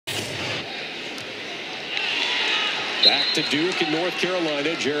Back to Duke in North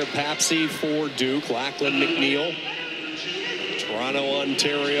Carolina. Jared Papscy for Duke. Lachlan McNeil. Toronto,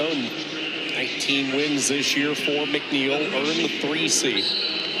 Ontario. 19 wins this year for McNeil. Earned the 3 seed.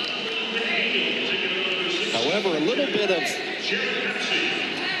 However, a little bit of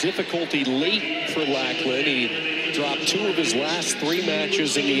difficulty late for Lachlan. He dropped 2 of his last 3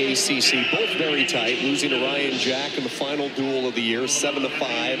 matches in the ACC, both very tight, losing to Ryan Jack in the final duel of the year,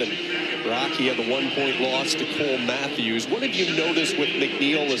 7-5, and Rocky had the 1-point loss to Cole Matthews. What have you noticed with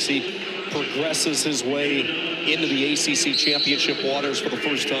McNeil as he progresses his way into the ACC championship waters for the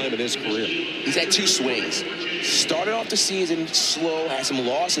first time in his career? He's had 2 swings. Started off the season slow, had some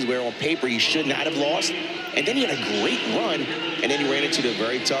losses where on paper he should not have lost. And then he had a great run, and then he ran into the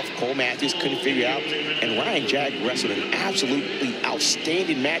very tough Cole Matthews, couldn't figure it out. And Ryan Jack wrestled an absolutely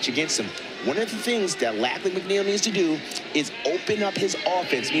outstanding match against him. One of the things that Lachlan McNeil needs to do is open up his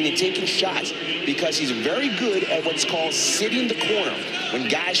offense, meaning taking shots, because he's very good at what's called sitting the corner. When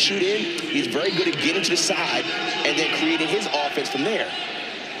guys shoot in, he's very good at getting to the side and then creating his offense from there.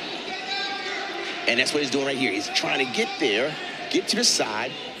 And that's what he's doing right here. He's trying to get there, get to the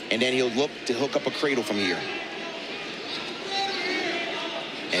side, and then he'll look to hook up a cradle from here.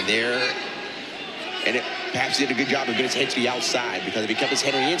 And there, perhaps he did a good job of getting his head to the outside, because if he kept his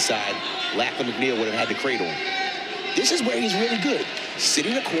head on the inside, Lachlan McNeil would have had the cradle. This is where he's really good. Sit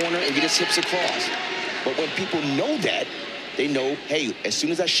in the corner and get his hips across. But when people know that, they know, hey, as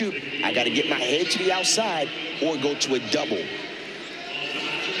soon as I shoot, I got to get my head to the outside or go to a double.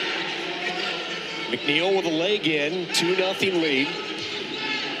 McNeil with a leg in, 2-0 lead.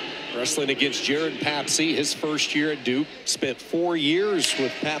 Wrestling against Jared Papscy, his first year at Duke. Spent 4 years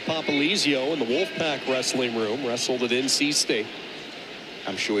with Pat Papalizio in the Wolfpack wrestling room. Wrestled at NC State.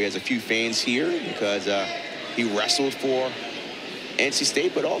 I'm sure he has a few fans here because he wrestled for NC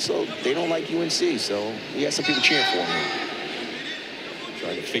State, but also they don't like UNC, so he has some people cheering for him.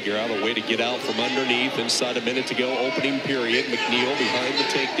 Trying to figure out a way to get out from underneath. Inside a minute to go, opening period. McNeil behind the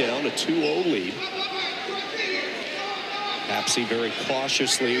takedown, a 2-0 lead. Papscy very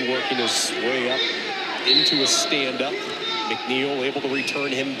cautiously working his way up into a stand-up. McNeil able to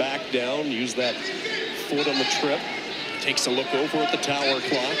return him back down, use that foot on the trip. Takes a look over at the tower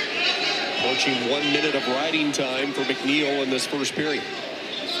clock. Approaching 1 minute of riding time for McNeil in this first period.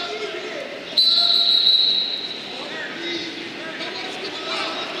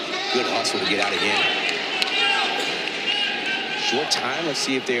 Good hustle to get out again. Short time. Let's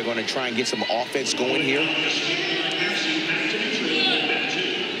see if they're going to try and get some offense going here.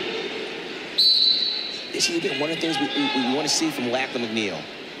 This is again one of the things we want to see from Lachlan McNeil.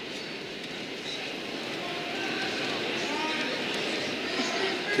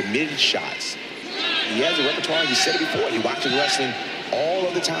 Committed shots. He has a repertoire. He said it before. He watches wrestling all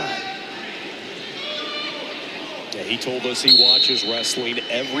of the time. Yeah, he told us he watches wrestling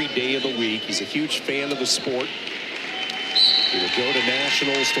every day of the week. He's a huge fan of the sport. He would go to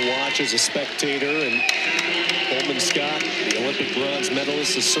nationals to watch as a spectator, and Coleman Scott, the Olympic bronze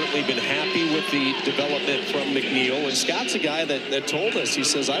medalist, has certainly been happy with the development from McNeil. And Scott's a guy that told us, he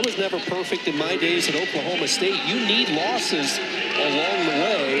says, I was never perfect in my days at Oklahoma State. You need losses along the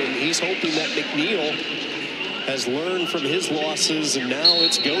way, and he's hoping that McNeil has learned from his losses, and now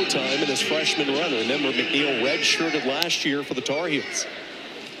it's go time in his freshman run. Remember, McNeil redshirted last year for the Tar Heels.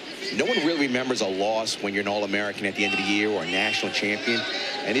 No one really remembers a loss when you're an All-American at the end of the year or a national champion,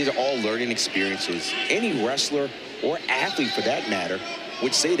 and these are all learning experiences. Any wrestler or athlete, for that matter,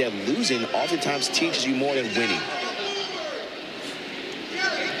 would say that losing oftentimes teaches you more than winning.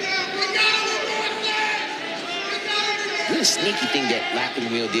 Really sneaky thing that Lachlan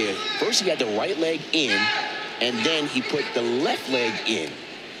McNeil did. First, he had the right leg in, and then he put the left leg in.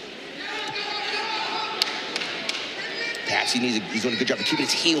 Papscy he's doing a good job of keeping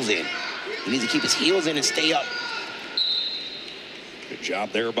his heels in. He needs to keep his heels in and stay up. Good job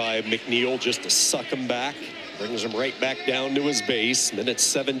there by McNeil just to suck him back. Brings him right back down to his base. Minute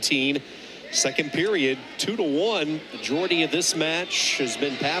 17. Second period, 2-1. Majority of this match has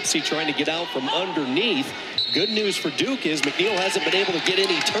been Papscy trying to get out from underneath. Good news for Duke is McNeil hasn't been able to get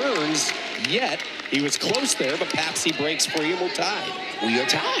any turns yet. He was close there, but Papscy breaks free and we're tied. We are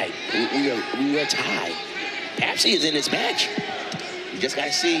tied. We are tied. Papscy is in this match. You just got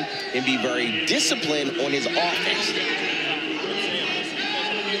to see him be very disciplined on his offense.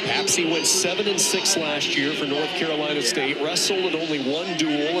 Papscy went 7-6 last year for North Carolina State. Wrestled in only 1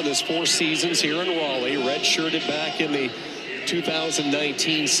 duel in his 4 seasons here in Raleigh. Redshirted back in the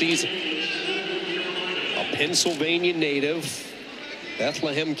 2019 season. A Pennsylvania native,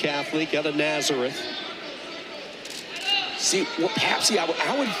 Bethlehem Catholic out of Nazareth. See, what Papscy,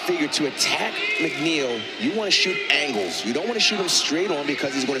 I would figure to attack McNeil, you want to shoot angles. You don't want to shoot him straight on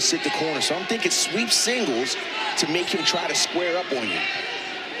because he's going to sit the corner. So I'm thinking sweep singles to make him try to square up on you.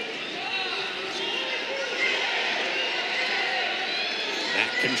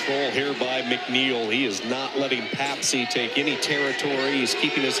 Mat control here by McNeil. He is not letting Papscy take any territory. He's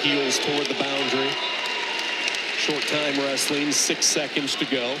keeping his heels toward the boundary. Short time wrestling, 6 seconds to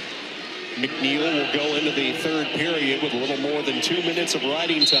go. McNeil will go into the third period with a little more than 2 minutes of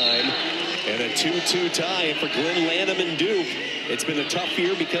riding time and a 2-2 tie for Glenn Lanham and Duke. It's been a tough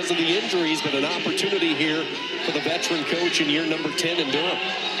year because of the injuries, but an opportunity here for the veteran coach in year number 10 in Durham.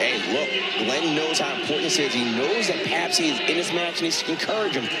 Hey, look, Glenn knows how important this is. He knows that Papscy is in this match and he's to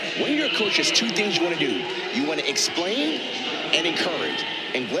encourage him. When you're a coach, there's two things you want to do. You want to explain and encourage.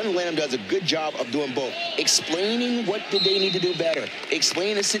 And Glenn Lanham does a good job of doing both. Explaining what did they need to do better,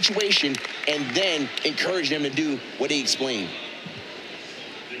 explain the situation, and then encourage them to do what they explained.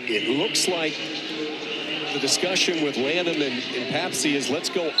 It looks like the discussion with Lanham and Papscy is let's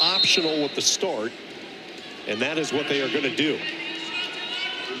go optional with the start, and that is what they are going to do.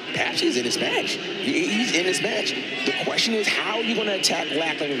 Papscy's in this match. He's in this match. The question is, how are you going to attack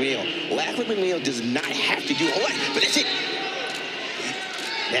Lachlan McNeil? Lachlan McNeil does not have to do a lot, but that's it.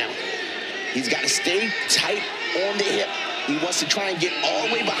 Now, he's got to stay tight on the hip. He wants to try and get all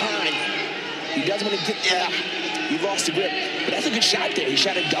the way behind. He doesn't want to get there. He lost the grip. But that's a good shot there. He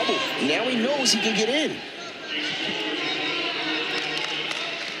shot a double. Now he knows he can get in.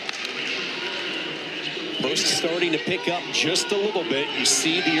 First starting to pick up just a little bit. You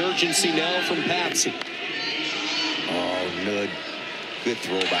see the urgency now from Papscy. Oh, good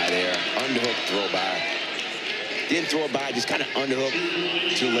throw by there. Underhook throw by. Didn't throw it by, just kind of underhook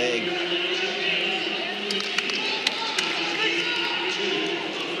to the leg.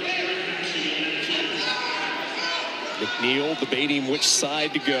 McNeil debating which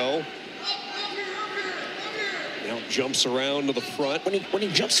side to go. Now jumps around to the front. When he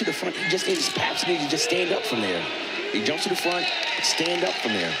jumps to the front, he just needs Papscy to just stand up from there. He jumps to the front, stand up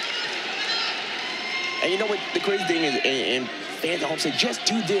from there. And you know what the crazy thing is, and fans at home say, just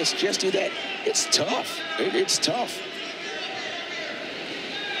do this, just do that. It's tough. It's tough.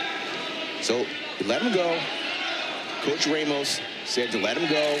 So let him go. Coach Ramos said to let him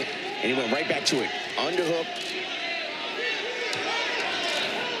go, and he went right back to it. Underhook.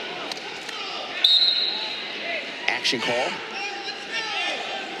 Action call.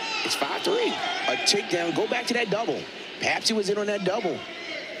 It's 5-3. A takedown. Go back to that double. Papscy was in on that double.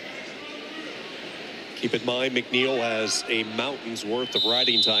 Keep in mind, McNeil has a mountain's worth of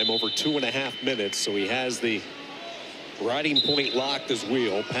riding time, over 2.5 minutes, so he has the riding point locked as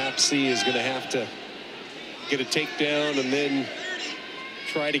wheel. Papscy is going to have to get a takedown and then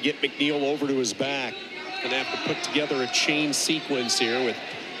try to get McNeil over to his back. Going to have to put together a chain sequence here with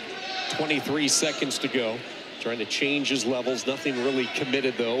 23 seconds to go. Trying to change his levels. Nothing really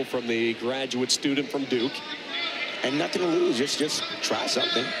committed, though, from the graduate student from Duke. And nothing to lose. Just try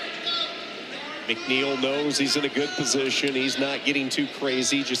something. McNeil knows he's in a good position. He's not getting too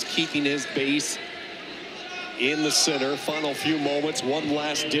crazy, just keeping his base in the center. Final few moments, one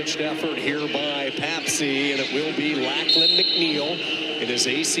last ditched effort here by Papscy, and it will be Lachlan McNeil in his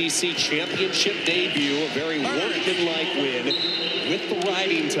ACC championship debut. A very workmanlike win with the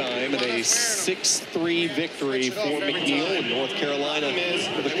riding time and a 6-3 victory for McNeil in North Carolina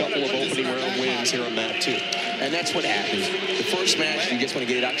with a couple of opening round wins here on mat 2. And that's what happens. The first match, you just want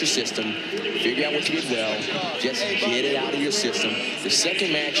to get it out your system, figure out what you did well, just get it out of your system. The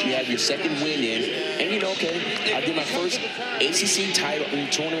second match, you have your second win in, and you know, okay, I did my first ACC title in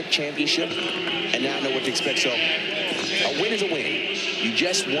the tournament championship, and now I know what to expect. So a win is a win. You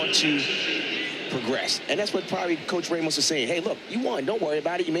just want to progress. And that's what probably Coach Ramos is saying. Hey, look, you won. Don't worry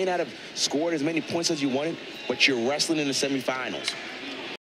about it. You may not have scored as many points as you wanted, but you're wrestling in the semifinals.